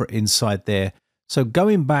culprit inside there. So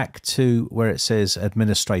going back to where it says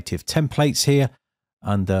administrative templates here,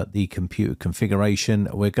 under the computer configuration,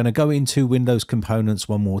 we're going to go into Windows components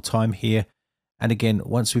one more time here. And again,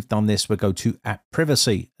 once we've done this, we'll go to app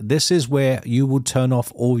privacy. This is where you will turn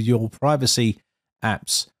off all your privacy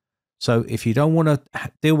apps. So if you don't want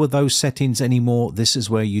to deal with those settings anymore, this is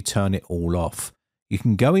where you turn it all off. You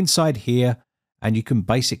can go inside here and you can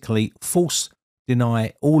basically force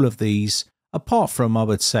deny all of these, apart from, I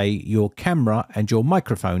would say, your camera and your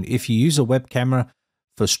microphone. If you use a web camera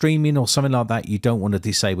for streaming or something like that, you don't want to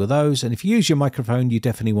disable those. And if you use your microphone, you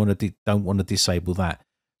definitely don't want to disable that.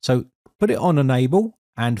 So put it on enable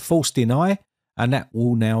and force deny, and that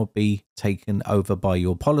will now be taken over by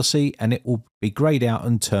your policy, and it will be grayed out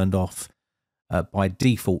and turned off by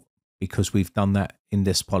default because we've done that in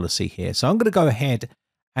this policy here. So I'm going to go ahead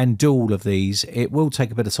and do all of these. It will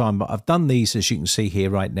take a bit of time, but I've done these, as you can see here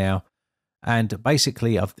right now. And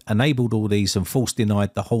basically, I've enabled all these and force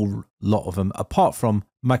denied the whole lot of them, apart from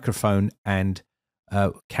microphone and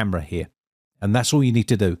camera here. And that's all you need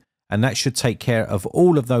to do. And that should take care of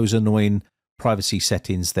all of those annoying privacy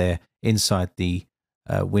settings there inside the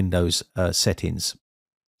Windows settings.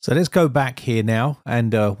 So let's go back here now,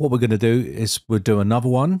 and what we're going to do is we'll do another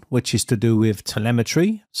one, which is to do with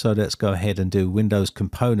telemetry. So let's go ahead and do Windows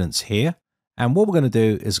components here. And what we're going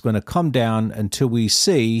to do is we're going to come down until we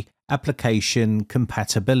see application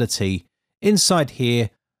compatibility. Inside here,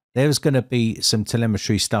 there's going to be some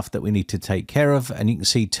telemetry stuff that we need to take care of. And you can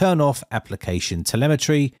see turn off application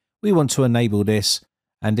telemetry. We want to enable this,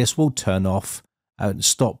 and this will turn off and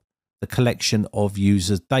stop the collection of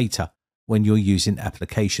users' data when you're using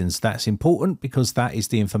applications. That's important because that is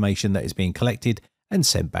the information that is being collected and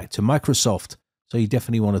sent back to Microsoft. So you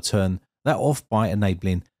definitely want to turn that off by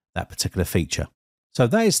enabling that particular feature. So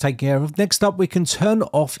that is taken care of. Next up, we can turn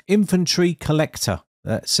off inventory collector.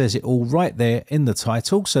 That says it all right there in the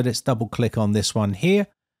title. So let's double click on this one here.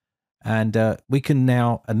 And we can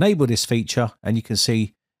now enable this feature, and you can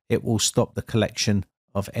see it will stop the collection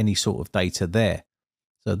of any sort of data there.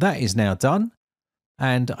 So that is now done.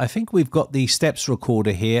 And I think we've got the steps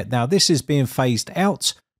recorder here. Now this is being phased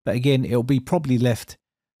out, but again, it'll be probably left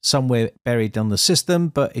somewhere buried on the system.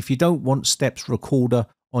 But if you don't want steps recorder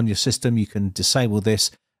on your system, you can disable this.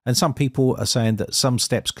 And some people are saying that some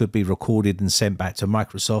steps could be recorded and sent back to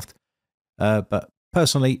Microsoft. But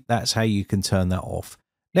personally, that's how you can turn that off.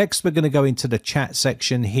 Next, we're going to go into the chat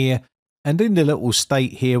section here. And in the little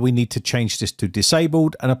state here, we need to change this to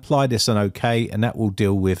disabled and apply this on OK. And that will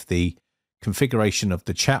deal with the configuration of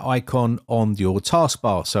the chat icon on your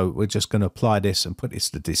taskbar. So we're just going to apply this and put this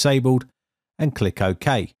to disabled and click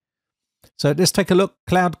OK. So let's take a look.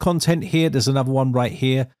 Cloud content here. There's another one right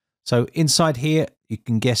here. So inside here, you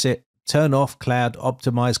can guess it. Turn off cloud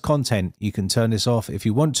optimized content. You can turn this off if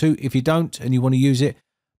you want to. If you don't and you want to use it,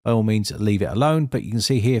 by all means, leave it alone. But you can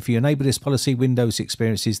see here, if you enable this policy, Windows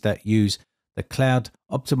experiences that use the cloud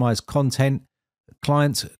optimized content,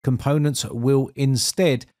 client components will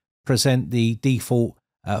instead present the default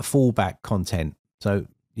fallback content. So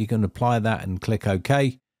you can apply that and click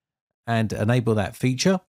OK and enable that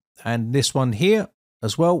feature. And this one here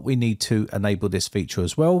as well, we need to enable this feature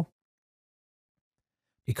as well,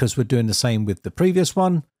 because we're doing the same with the previous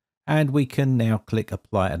one. And we can now click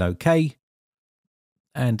apply and OK.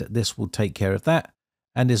 And this will take care of that.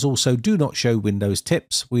 And there's also do not show Windows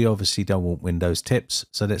tips. We obviously don't want Windows tips.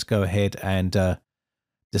 So let's go ahead and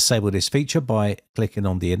disable this feature by clicking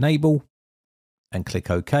on the enable and click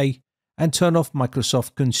OK, and turn off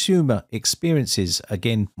Microsoft Consumer Experiences.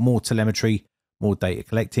 Again, more telemetry, more data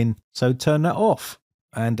collecting. So turn that off,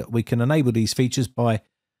 and we can enable these features by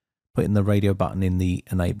putting the radio button in the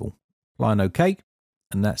enable. Apply and OK,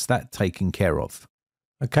 and that's that taken care of.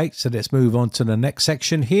 Okay, so let's move on to the next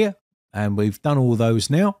section here, and we've done all those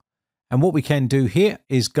now. And what we can do here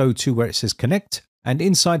is go to where it says connect. And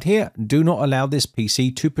inside here, do not allow this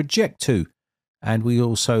PC to project to. And we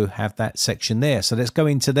also have that section there. So let's go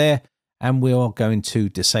into there, and we are going to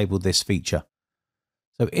disable this feature.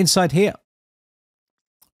 So inside here,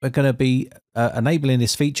 we're going to be enabling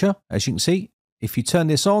this feature. As you can see, if you turn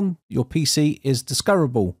this on, your PC is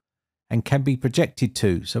discoverable and can be projected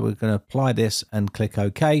to. So we're going to apply this and click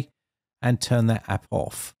OK and turn that app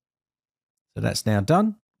off. So that's now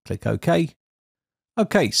done. Click OK.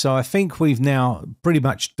 Okay, so I think we've now pretty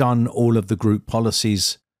much done all of the group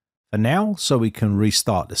policies for now, so we can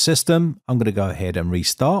restart the system. I'm going to go ahead and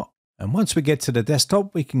restart. And once we get to the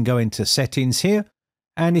desktop, we can go into settings here.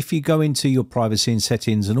 And if you go into your privacy and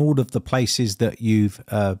settings and all of the places that you've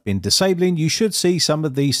been disabling, you should see some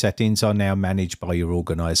of these settings are now managed by your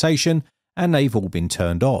organization and they've all been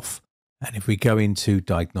turned off. And if we go into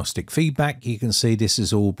diagnostic feedback, you can see this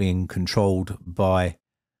is all being controlled by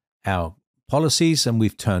our policies, and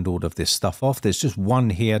we've turned all of this stuff off. There's just one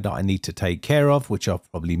here that I need to take care of, which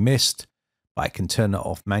I've probably missed, but I can turn it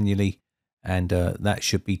off manually, and that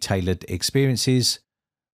should be tailored experiences.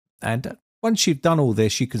 And once you've done all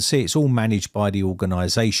this, you can see it's all managed by the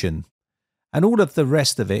organization, and all of the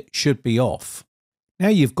rest of it should be off. Now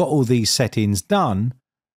you've got all these settings done,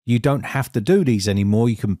 you don't have to do these anymore.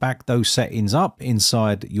 You can back those settings up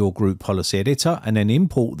inside your group policy editor and then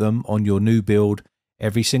import them on your new build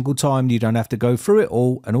every single time. You don't have to go through it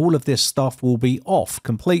all, and all of this stuff will be off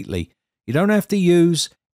completely. You don't have to use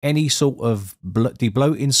any sort of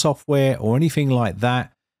debloating software or anything like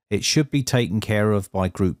that. It should be taken care of by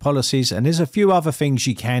group policies, and there's a few other things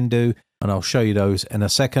you can do, and I'll show you those in a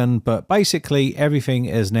second. But basically everything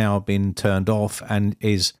has now been turned off and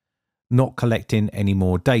is not collecting any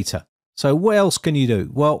more data. So what else can you do?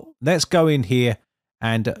 Well, let's go in here,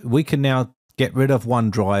 and we can now get rid of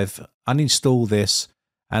OneDrive, uninstall this,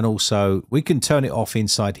 and also we can turn it off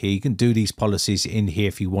inside here. You can do these policies in here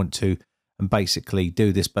if you want to, and basically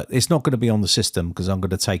do this, but it's not going to be on the system because I'm going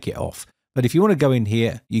to take it off. But if you want to go in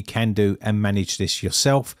here, you can do and manage this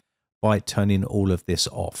yourself by turning all of this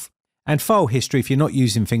off. And file history, if you're not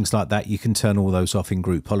using things like that, you can turn all those off in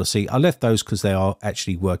group policy. I left those because they are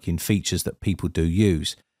actually working features that people do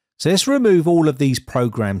use. So let's remove all of these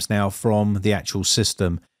programs now from the actual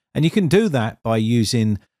system. And you can do that by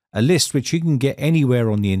using a list, which you can get anywhere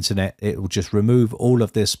on the internet. It will just remove all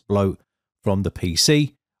of this bloat from the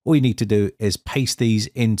PC. All you need to do is paste these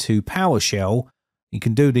into PowerShell. You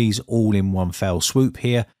can do these all in one fell swoop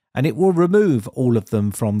here, and it will remove all of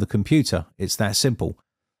them from the computer. It's that simple.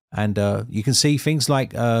 And you can see things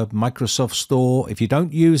like Microsoft Store. If you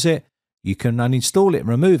don't use it, you can uninstall it and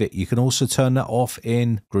remove it. You can also turn that off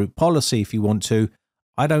in group policy if you want to.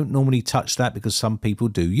 I don't normally touch that because some people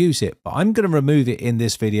do use it, but I'm going to remove it in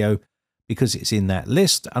this video because it's in that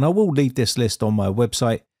list, and I will leave this list on my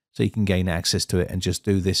website so you can gain access to it and just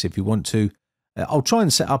do this if you want to. I'll try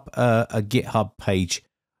and set up a GitHub page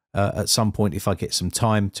at some point if I get some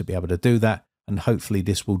time to be able to do that, and hopefully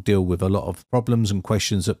this will deal with a lot of problems and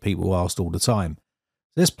questions that people asked all the time.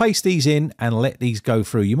 So let's paste these in and let these go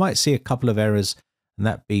through. You might see a couple of errors, and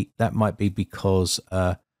that might be because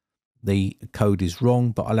the code is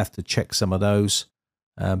wrong, but I'll have to check some of those.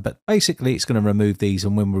 But basically it's going to remove these,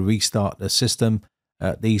 and when we restart the system,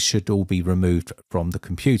 these should all be removed from the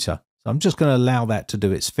computer. So I'm just going to allow that to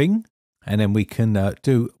do its thing, and then we can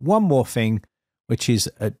do one more thing, which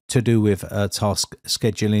is to do with task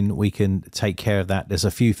scheduling. We can take care of that. There's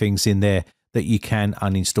a few things in there that you can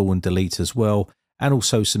uninstall and delete as well, and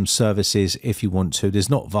also some services if you want to. There's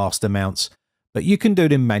not vast amounts, but you can do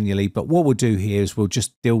them manually. But what we'll do here is we'll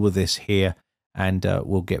just deal with this here, and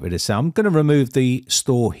we'll get rid of this. So I'm going to remove the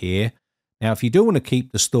store here. Now, if you do want to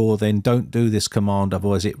keep the store, then don't do this command,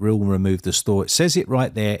 otherwise it will remove the store. It says it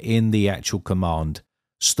right there in the actual command,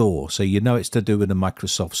 store. So you know it's to do with the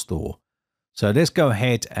Microsoft Store. So let's go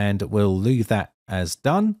ahead and we'll leave that as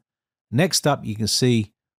done. Next up, you can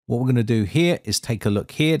see what we're going to do here is take a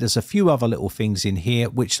look here. There's a few other little things in here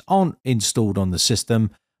which aren't installed on the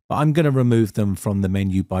system, but I'm going to remove them from the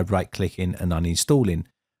menu by right-clicking and uninstalling.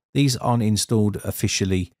 These aren't installed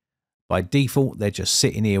officially by default. They're just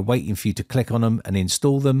sitting here waiting for you to click on them and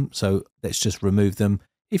install them. So let's just remove them.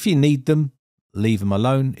 If you need them, leave them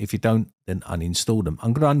alone. If you don't, then uninstall them.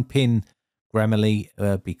 I'm going to unpin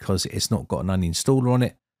Grammarly because it's not got an uninstaller on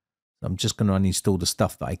it. So I'm just going to uninstall the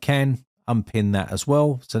stuff that I can. Unpin that as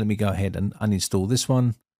well. So let me go ahead and uninstall this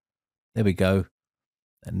one. There we go.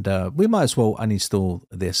 And we might as well uninstall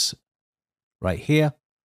this right here.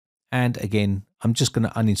 And again, I'm just going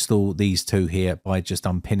to uninstall these two here by just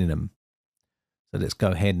unpinning them. So let's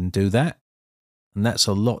go ahead and do that. And that's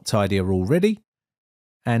a lot tidier already.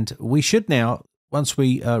 And we should now, once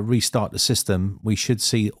we restart the system, we should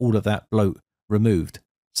see all of that bloat removed.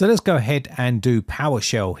 So let's go ahead and do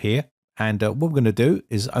PowerShell here. And what we're going to do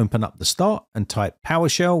is open up the start and type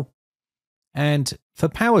PowerShell. And for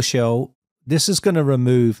PowerShell, this is going to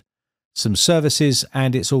remove some services,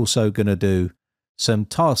 and it's also going to do some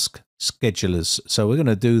task schedulers. So we're going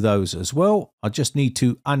to do those as well. I just need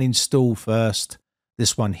to uninstall first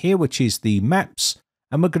this one here, which is the maps,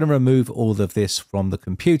 and we're going to remove all of this from the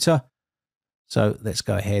computer. So let's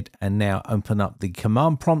go ahead and now open up the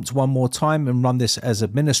command prompt one more time and run this as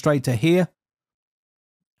administrator here.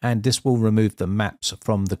 And this will remove the maps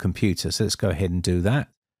from the computer. So let's go ahead and do that.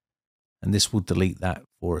 And this will delete that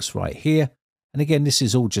for us right here. And again, this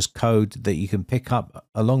is all just code that you can pick up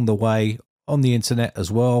along the way on the internet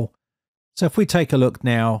as well. So if we take a look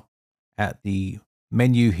now at the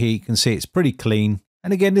menu here, you can see it's pretty clean.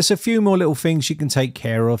 And again, there's a few more little things you can take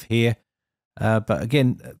care of here. But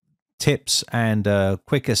again, tips and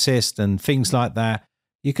quick assist and things like that,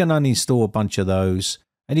 you can uninstall a bunch of those.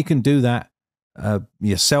 And you can do that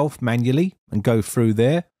yourself manually and go through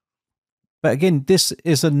there. But again, this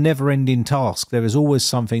is a never-ending task. There is always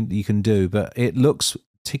something that you can do, but it looks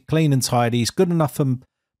clean and tidy. It's good enough for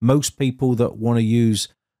most people that want to use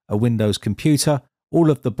a Windows computer. All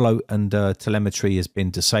of the bloat and telemetry has been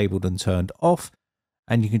disabled and turned off,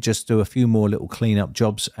 and you can just do a few more little cleanup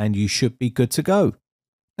jobs and you should be good to go.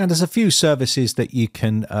 Now, there's a few services that you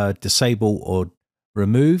can disable or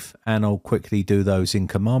remove, and I'll quickly do those in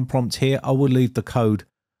command prompt here. I will leave the code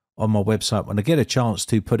on my website when I get a chance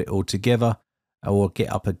to put it all together, or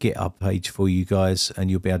get up a GitHub page for you guys, and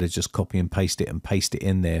you'll be able to just copy and paste it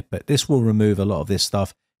in there. But this will remove a lot of this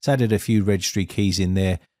stuff. It's added a few registry keys in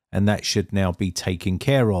there, and that should now be taken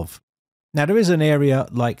care of. Now, there is an area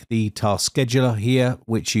like the task scheduler here,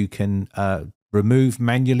 which you can remove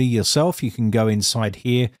manually yourself. You can go inside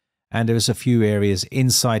here, and there's a few areas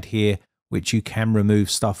inside here which you can remove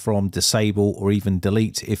stuff from, disable, or even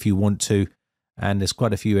delete if you want to. and there's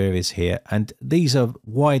quite a few areas here, and these are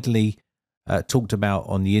widely talked about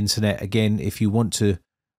on the internet. Again, if you want to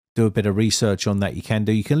do a bit of research on that, you can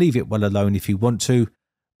do. You can leave it well alone if you want to,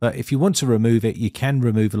 but if you want to remove it, you can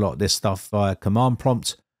remove a lot of this stuff via command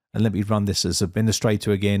prompt. And let me run this as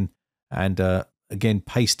administrator again, and again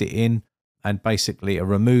paste it in, and basically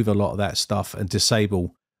remove a lot of that stuff and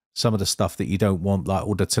disable some of the stuff that you don't want, like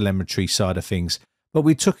all the telemetry side of things. But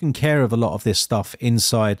we've taken care of a lot of this stuff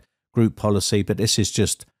inside group policy, but this is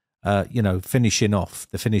just you know, finishing off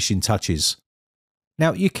the finishing touches.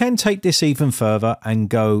 Now, you can take this even further and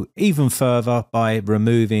go even further by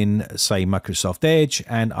removing, say, Microsoft Edge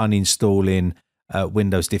and uninstalling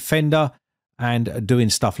Windows Defender and doing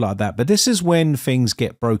stuff like that. But this is when things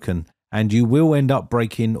get broken, and you will end up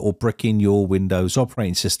breaking or bricking your Windows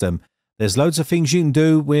operating system. There's loads of things you can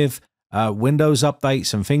do with Windows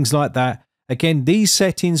updates and things like that. Again, these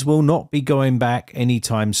settings will not be going back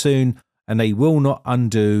anytime soon, and they will not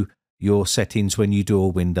undo your settings when you do a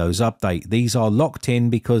Windows update. These are locked in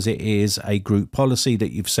because it is a group policy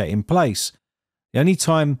that you've set in place. The only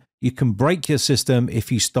time you can break your system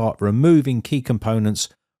if you start removing key components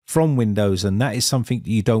from Windows, and that is something that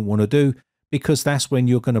you don't want to do, because that's when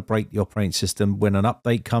you're going to break the operating system. When an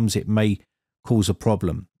update comes, it may cause a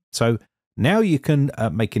problem. So now you can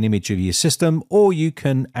make an image of your system, or you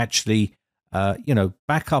can actually you know,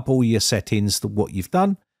 back up all your settings to what you've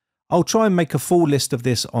done. I'll try and make a full list of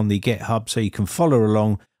this on the GitHub so you can follow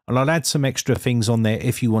along, and I'll add some extra things on there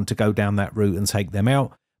if you want to go down that route and take them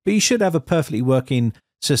out. But you should have a perfectly working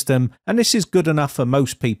system, and this is good enough for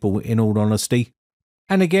most people, in all honesty.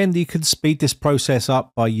 And again, you can speed this process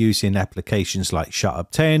up by using applications like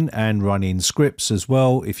Shutup 10 and running scripts as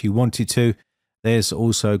well if you wanted to. There's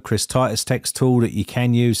also Chris Titus text tool that you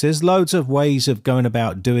can use. There's loads of ways of going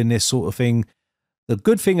about doing this sort of thing. The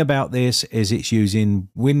good thing about this is it's using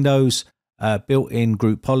Windows built-in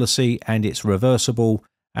group policy, and it's reversible,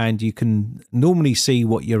 and you can normally see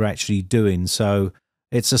what you're actually doing. So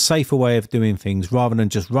it's a safer way of doing things rather than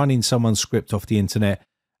just running someone's script off the internet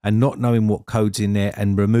and not knowing what code's in there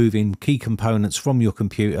and removing key components from your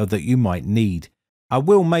computer that you might need. I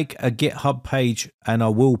will make a GitHub page, and I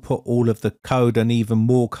will put all of the code and even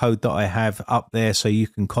more code that I have up there so you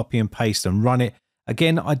can copy and paste and run it.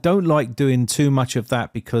 Again, I don't like doing too much of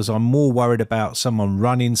that because I'm more worried about someone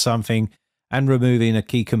running something and removing a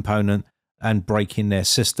key component and breaking their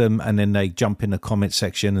system, and then they jump in the comment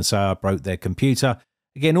section and say I broke their computer.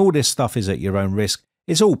 Again, all this stuff is at your own risk.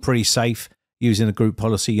 It's all pretty safe using a group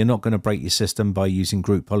policy. You're not going to break your system by using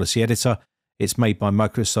Group Policy Editor. It's made by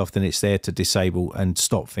Microsoft, and it's there to disable and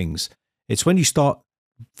stop things. It's when you start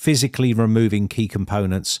physically removing key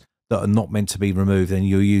components that are not meant to be removed, and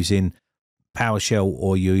you're using PowerShell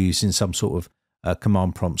or you're using some sort of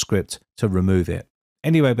command prompt script to remove it.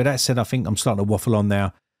 Anyway, but that said, I think I'm starting to waffle on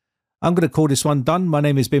now. I'm going to call this one done. My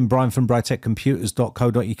name has been Brian from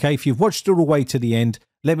briteccomputers.co.uk. If you've watched all the way to the end,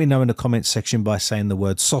 let me know in the comments section by saying the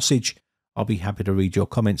word sausage. I'll be happy to read your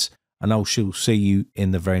comments, and I shall see you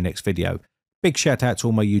in the very next video. Big shout out to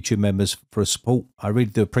all my YouTube members for support. I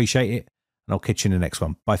really do appreciate it, and I'll catch you in the next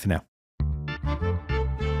one. Bye for now.